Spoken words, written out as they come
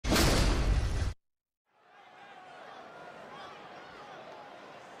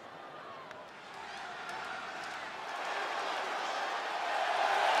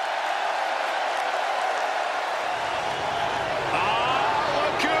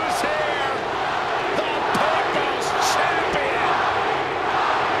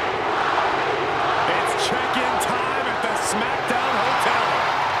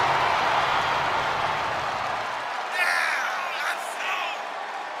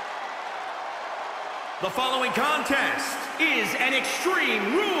The following contest is an Extreme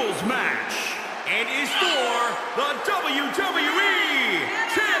Rules match and is for the WWE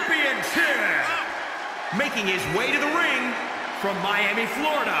Championship. Making his way to the ring from Miami,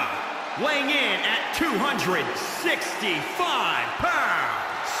 Florida, weighing in at 265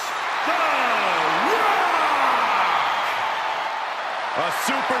 pounds, The Rock! A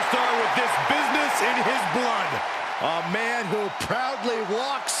superstar with this business in his blood. A man who proudly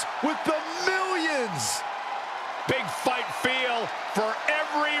walks with the millions. Big fight feel for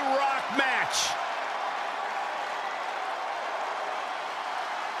every Rock match.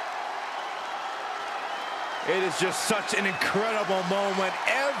 It is just such an incredible moment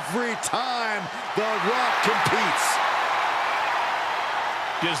every time The Rock competes.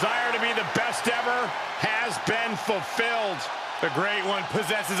 Desire to be the best ever has been fulfilled. The Great One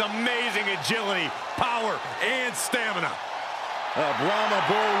possesses amazing agility, power, and stamina. Brahma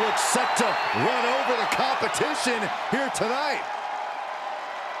Bull looks set to run over the competition here tonight.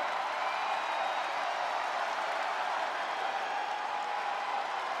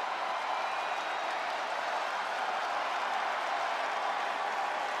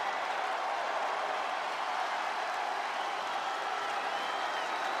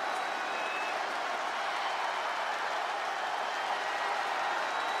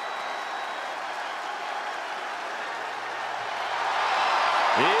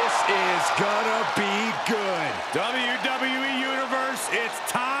 This is gonna be good. WWE Universe, it's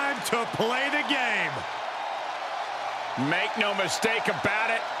time to play the game. Make no mistake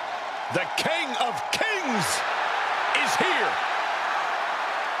about it, the King of Kings is here.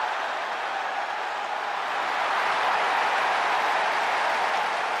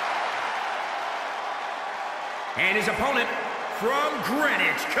 And his opponent from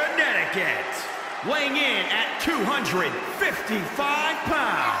Greenwich, Connecticut, weighing in at 255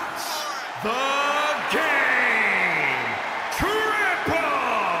 pounds, the Game, Triple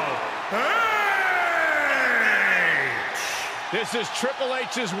H! This is Triple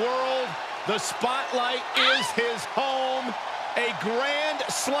H's world. The spotlight is his home. A Grand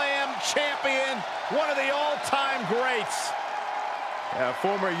Slam champion, one of the all-time greats.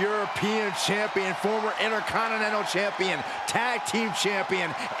 Former European champion, former Intercontinental champion, Tag Team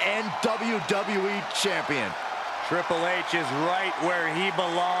champion, and WWE champion. Triple H is right where he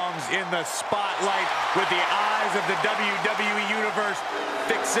belongs, in the spotlight, with the eyes of the WWE Universe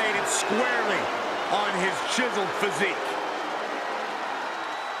fixated squarely on his chiseled physique.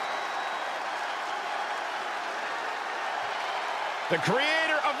 The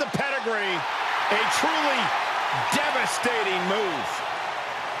creator of the pedigree, a truly devastating move.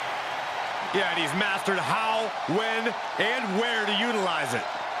 Yeah, and he's mastered how, when, and where to utilize it.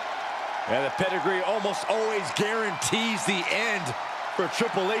 And the pedigree almost always guarantees the end for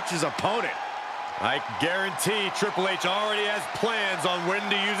Triple H's opponent. I guarantee Triple H already has plans on when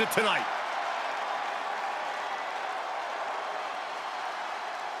to use it tonight.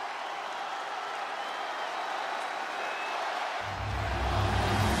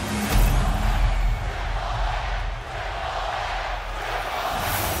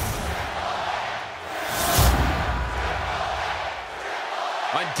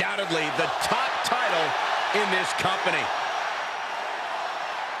 Undoubtedly the top title in this company.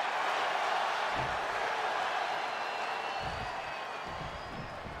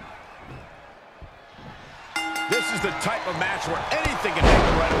 This is the type of match where anything can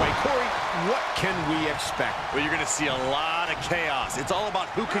happen right away. Corey, what can we expect? Well, you're going to see a lot of chaos. It's all about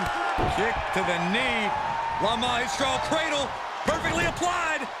who can kick to the knee. La Maestro cradle, perfectly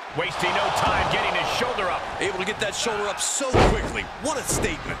applied. Wasting no time getting his shoulder up. Able to get that shoulder up so quickly. What a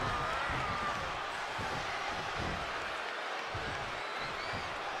statement.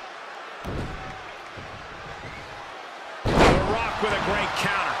 The Rock with a great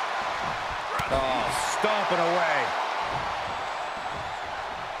counter. Oh, stomping away.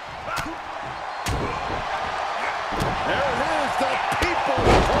 There it is, the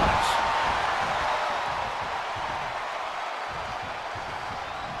People's Clutch.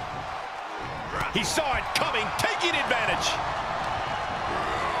 He saw it coming, taking advantage.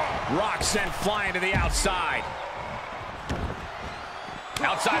 Rock sent flying to the outside.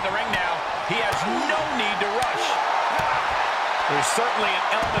 Outside the ring now. He has no need to rush. There's certainly an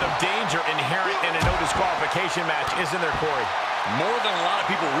element of danger inherent in a no disqualification match, isn't there, Corey? More than a lot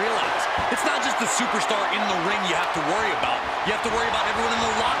of people realize. It's not just the superstar in the ring you have to worry about. You have to worry about everyone in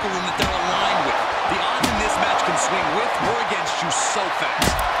the locker room that they're aligned with. The odds in this match can swing with or against you so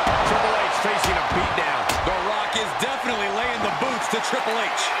fast. Triple H facing a beatdown. The Rock is definitely laying the boots to Triple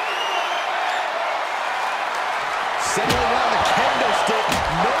H. Sending around the kendo stick.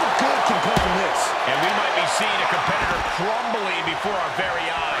 No good can come from this. And we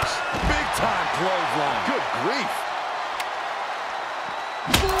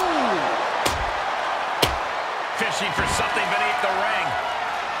Fishing for something beneath the ring.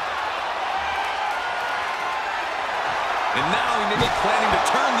 And now he may be planning to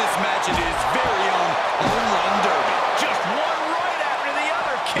turn this match into his very own home run derby. Just one right after the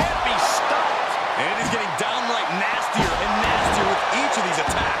other. Can't be stopped. And it is getting downright nastier and nastier with each of these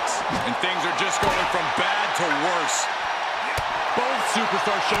attacks. And things are just going from bad to worse. Both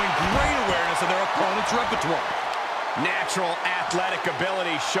superstars showing great awareness of their opponent's repertoire. Natural athletic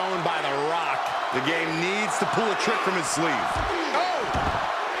ability shown by The Rock. The game needs to pull a trick from his sleeve. Oh!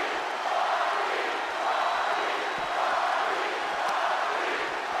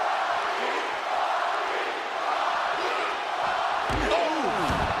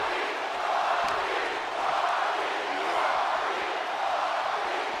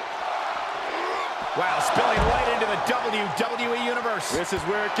 Wow, spilling right into the WWE Universe. This is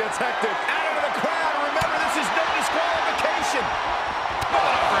where it gets hectic. Out into the crowd. Remember, this is no disqualification.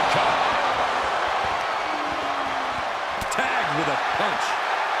 Uppercut. Tagged with a punch.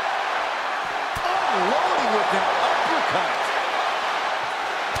 Unloading with an uppercut.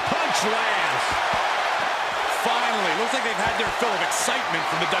 Punch lands. Finally, looks like they've had their fill of excitement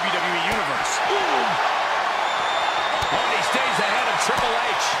from the WWE Universe. Ooh. Oh, he stays ahead of Triple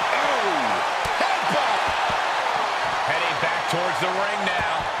H. Oh. Heading back towards the ring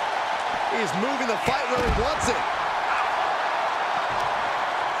now. He's moving the fight where he wants it.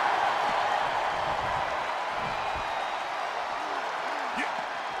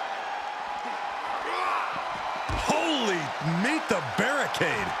 Holy, meet the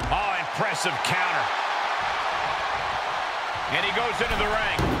barricade. Oh, impressive counter. And he goes into the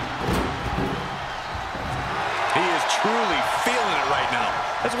ring. He is truly feeling it right now.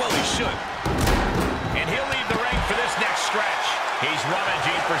 As well he should. And he'll leave the ring for this next stretch. He's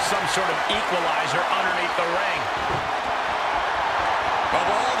rummaging for some sort of equalizer underneath the ring. Of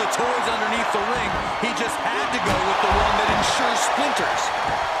all the toys underneath the ring, he just had to go with the one that ensures splinters.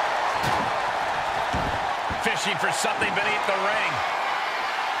 Fishing for something beneath the ring.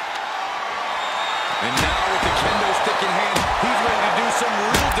 And now with the kendo stick in hand, he's ready to do some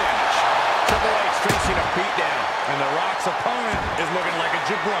real damage. Triple H facing a beatdown. And The Rock's opponent is looking like a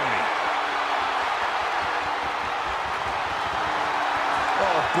jabroni.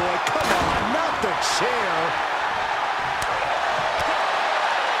 Oh, boy, come on, not the chair.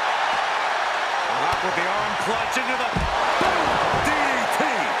 Rock with the arm clutch into the boom, DDT.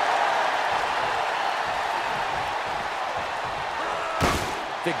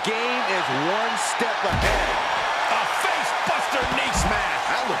 The game is one step ahead. A face-buster knee smash.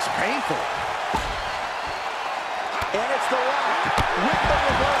 That looks painful. And it's The Rock with the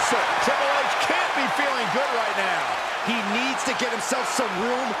reversal. Triple H can't be feeling good right now. He needs to get himself some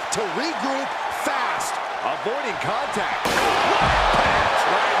room to regroup fast. Avoiding contact.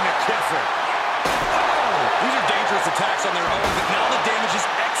 Right in the kisser. Oh, these are dangerous attacks on their own, but now the damage is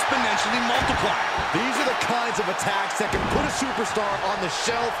exponentially multiplied. These are the kinds of attacks that can put a superstar on the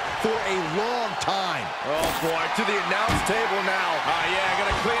shelf for a long time. Oh, boy, to the announce table now. Yeah,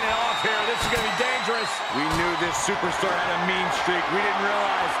 gonna clean it off here. This is gonna be dangerous. We knew this superstar had a mean streak. We didn't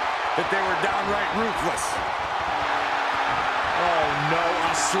realize that they were downright ruthless. Oh, no,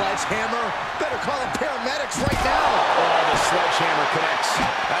 a sledgehammer? Better call the paramedics right now. Oh, the sledgehammer connects.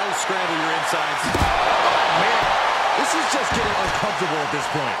 That'll scramble your insides. Oh, man. This is just getting uncomfortable at this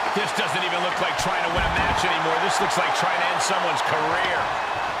point. This doesn't even look like trying to win a match anymore. This looks like trying to end someone's career.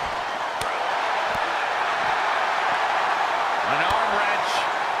 An arm wrench.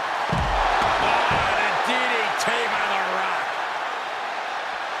 Oh, and a DDT by The Rock.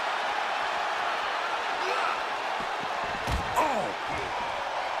 Oh.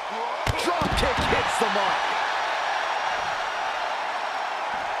 Drop kick hits the mark.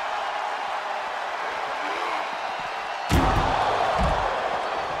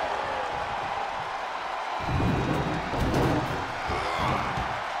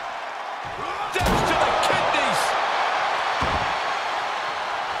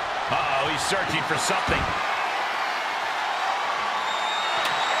 Searching for something.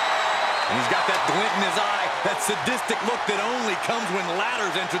 And he's got that glint in his eye, that sadistic look that only comes when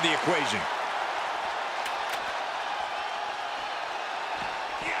ladders enter the equation.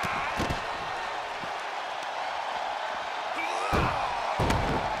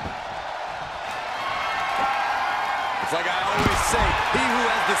 It's like I always say, he who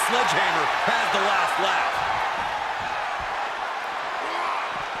has the sledgehammer has the last laugh.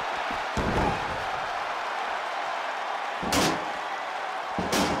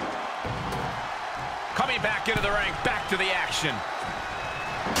 Back into the ring, back to the action.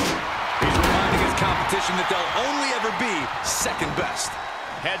 He's reminding his competition that they'll only ever be second best.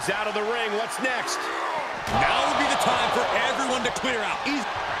 Heads out of the ring, what's next? Now would be the time for everyone to clear out. There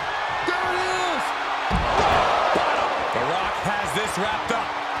it is! The Rock has this wrapped up.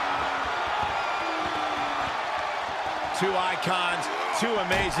 Two icons, two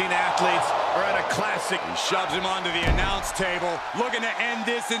amazing athletes are at a classic. He shoves him onto the announce table, looking to end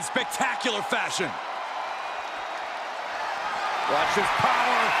this in spectacular fashion. Watch his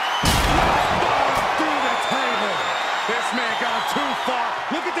power. Through the table. This man gone too far.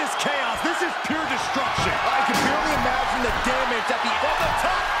 Look at this chaos. This is pure destruction. I can barely imagine the damage at the from the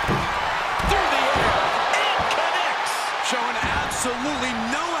top. Through the air. It connects. Showing absolutely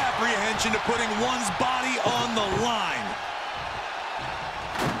no apprehension to putting one's body on the line.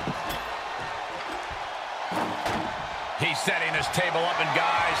 He's setting his table up, and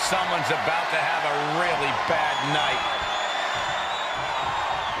guys, someone's about to have a really bad night.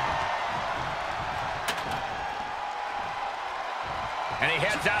 And he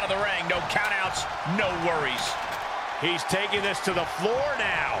heads out of the ring. No countouts, no worries. He's taking this to the floor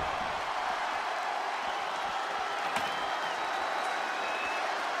now.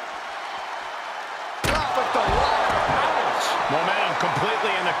 Drop with the ladder. Ouch. Momentum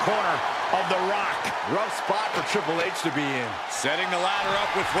completely in the corner of the Rock. Rough spot for Triple H to be in. Setting the ladder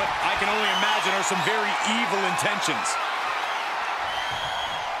up with what I can only imagine are some very evil intentions.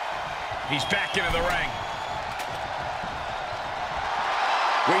 He's back into the ring.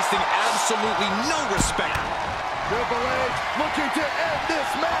 Wasting absolutely no respect. Triple H looking to end this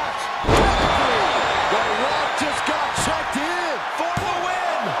match. The Rock just got checked in For the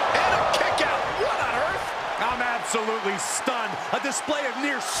win! And a kick out. What on earth? I'm absolutely stunned. A display of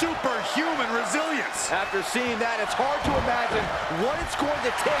near superhuman resilience. After seeing that, it's hard to imagine what it's going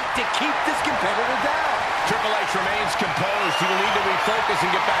to take to keep this competitor down. Triple H remains composed. He will need to refocus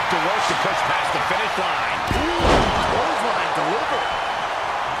and get back to work to push past the finish line. Clothesline delivered.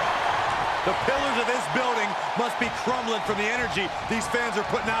 The pillars of this building must be crumbling from the energy these fans are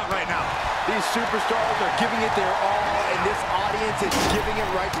putting out right now. These superstars are giving it their all, and this audience is giving it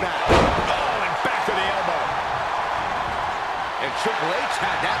right back. Oh, and back to the elbow. And Triple H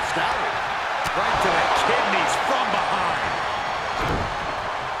had that scouted. Right to the kidneys from behind.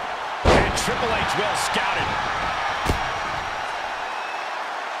 And Triple H well scouted.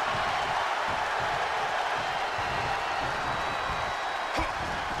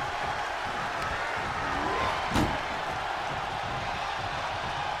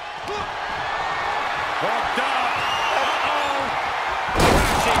 Hooked up. Uh-oh.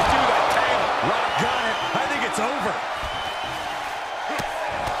 Crashing through the table. Rock got it. I think it's over.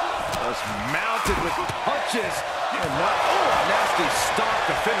 Just mounted with punches. And not, a nasty stomp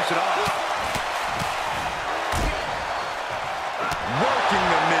to finish it off. Working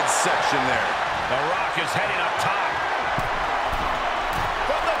the midsection there. The Rock is heading up top.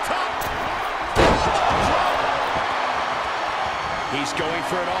 From the top. He's going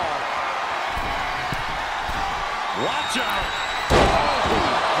for it all. Watch out. Oh,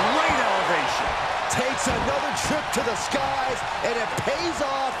 great elevation. Takes another trip to the skies, and it pays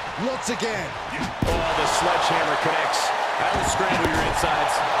off once again. Oh, the sledgehammer connects. That'll scramble your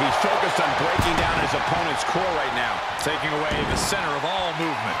insides. He's focused on breaking down his opponent's core right now, Taking away the center of all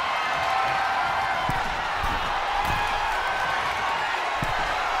movement.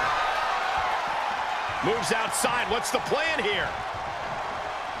 moves outside. What's the plan here?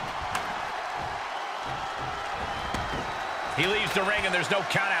 He leaves the ring, and there's no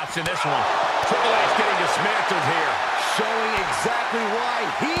countouts in this one. Triple H getting dismantled here. Showing exactly why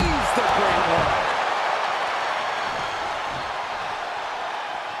he's the great one.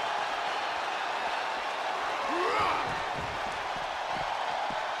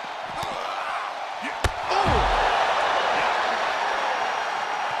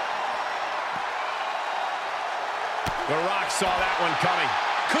 The Rock saw that one coming.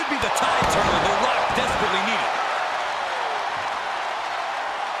 Could be the tide turner The Rock desperately needed.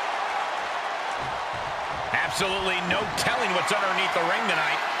 Absolutely no telling what's underneath the ring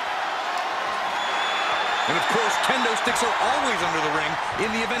tonight. And of course, kendo sticks are always under the ring in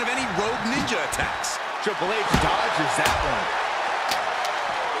the event of any rogue ninja attacks. Triple H dodges that one.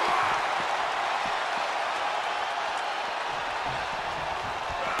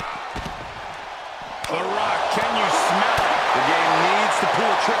 The Rock, can you smell it? The game needs to pull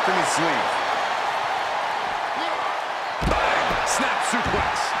a trick from his sleeve. Bang! Snap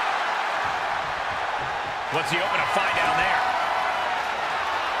suplex. What's he open to find down there?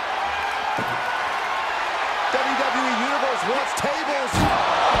 WWE Universe wants tables.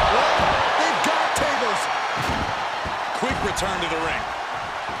 Well, they've got tables. Quick return to the ring.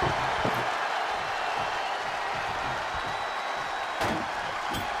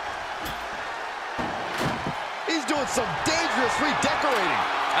 some dangerous redecorating.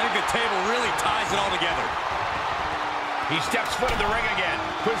 I think the table really ties it all together. He steps foot in the ring again.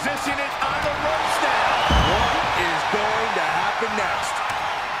 Position it on the ropes now. What is going to happen next?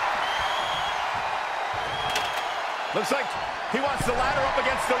 Looks like he wants the ladder up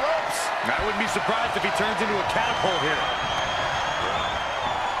against the ropes. I wouldn't be surprised if he turns into a catapult here.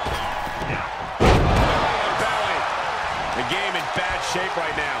 Belly. The game in bad shape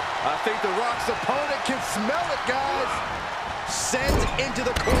right now. I think The Rock's opponent can smell it, guys. Sent into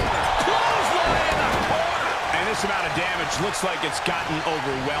the corner. Clothesline in the corner. And this amount of damage looks like it's gotten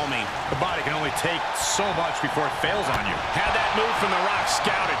overwhelming. The body can only take so much before it fails on you. Had that move from The Rock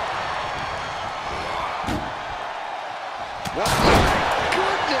scouted. What? My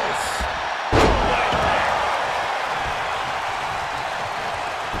goodness!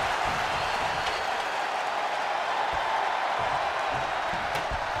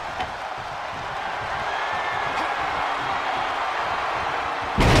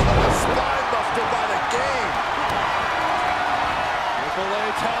 Spine buster by the game. Triple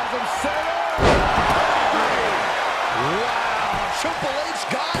H has him set up. Wow, Triple H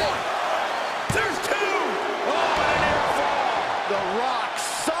got it. There's two. Oh, and a near fall. The Rock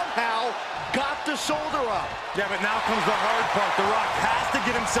somehow got the shoulder up. Yeah, but now comes the hard part. The Rock has to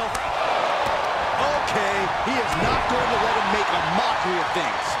get himself... Okay, he is not going to let him make a mockery of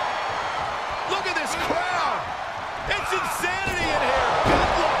things. Look at this crowd. It's insanity in here.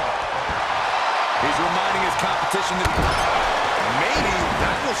 Bedlam. He's reminding his competition that Maybe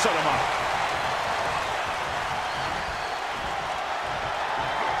that will shut him up.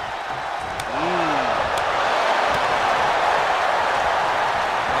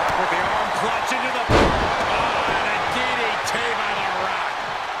 With the arm clutch into the... Oh, and a DDT by The Rock.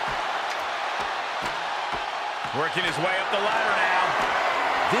 Working his way up the ladder now.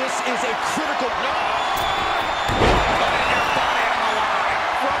 This is a critical... Putting your body on the line.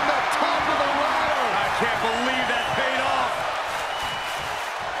 From the top of the ladder. I can't believe that paid off.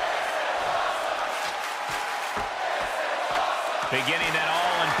 Beginning that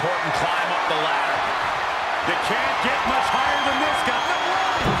all-important climb up the ladder. You can't get much higher than this guy.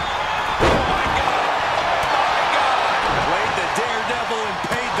 Oh, my God. Oh, my God. played the daredevil and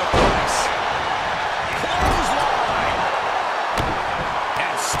paid the price. Clothesline.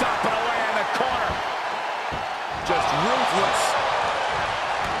 And stomping away in the corner. Just ruthless.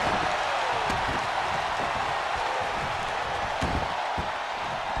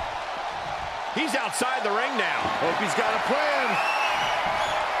 He's outside the ring now. Hope he's got a plan.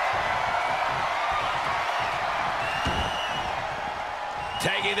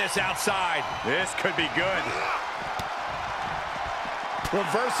 Taking this outside. This could be good.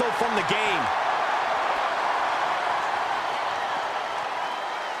 Reversal from the game.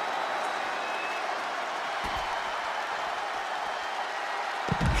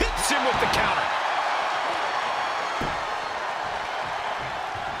 Hits him with the counter.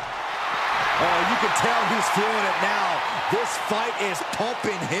 Oh, you can tell he's feeling it now. This fight is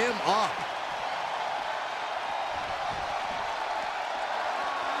pumping him up.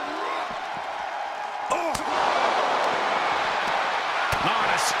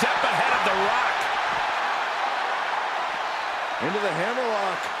 Step ahead of The Rock. Into the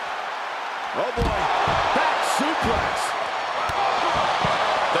hammerlock. Oh, boy. Back suplex.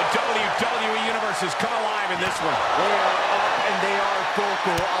 The WWE Universe has come alive in this one. They are up and they are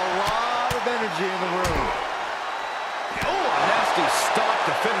vocal. A lot of energy in the room. Oh, a nasty stop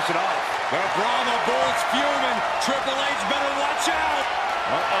to finish it off. The Brahma Bull's fuming. Triple H better watch out.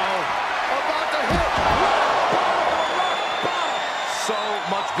 Uh-oh. About to hit. So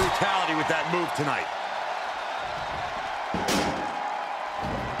much brutality with that move tonight.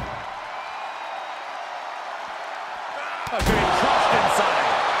 Being crushed inside.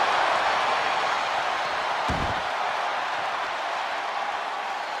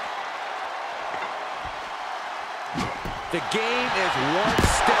 The game is one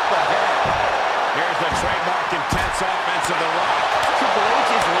step ahead. Here's the trademark intense offense of The Rock. Triple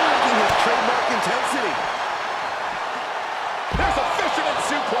H is lacking his trademark intensity. There's a fisherman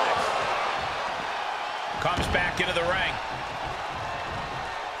suplex. Comes back into the ring.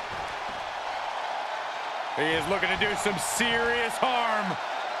 He is looking to do some serious harm.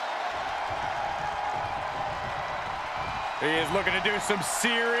 He is looking to do some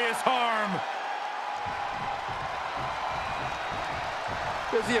serious harm.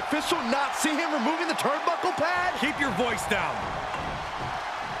 Does the official not see him removing the turnbuckle pad? Keep your voice down.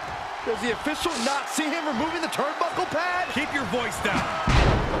 Does the official not see him removing the turnbuckle pad? Keep your voice down.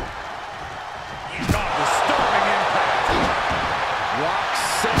 Disturbing impact. Rock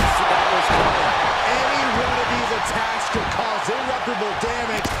sensed that was coming. Any one of these attacks irreparable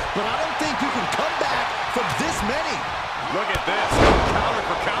damage, but I don't think you can come back from this many. Look at this, counter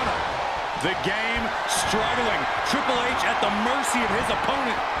for counter. The game struggling. Triple H at the mercy of his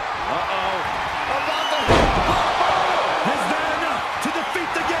opponent. Uh-oh. About to Is that enough to defeat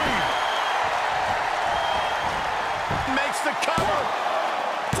the game? Makes the cover.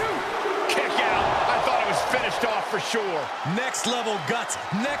 Kick out. I thought it was finished off for sure. Next level guts,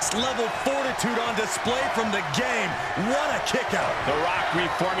 next level fortitude on display from the game. What a kick out. The Rock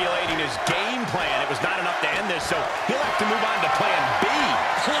reformulating his game plan. It was not enough to end this, so he'll have to move on to plan B.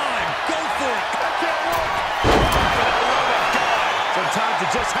 Climb, go for it. I can't look. Sometimes you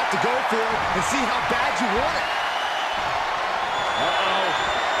just have to go for it and see how bad you want it. Uh-oh.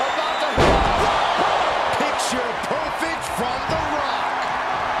 About to picture perfect from The Rock.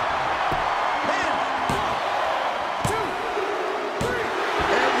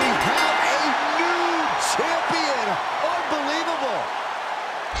 And we have a new champion. Unbelievable.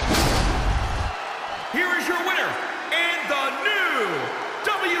 Here is your winner and the new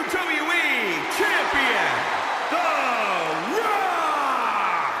WWE Champion, The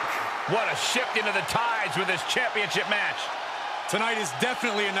Rock! What a shift into the tides with this championship match. Tonight is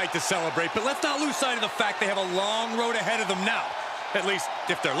definitely a night to celebrate, but let's not lose sight of the fact they have a long road ahead of them now. At least,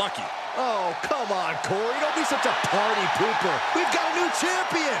 if they're lucky. Oh, come on, Corey. Don't be such a party pooper. We've got a new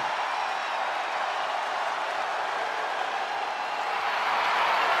champion.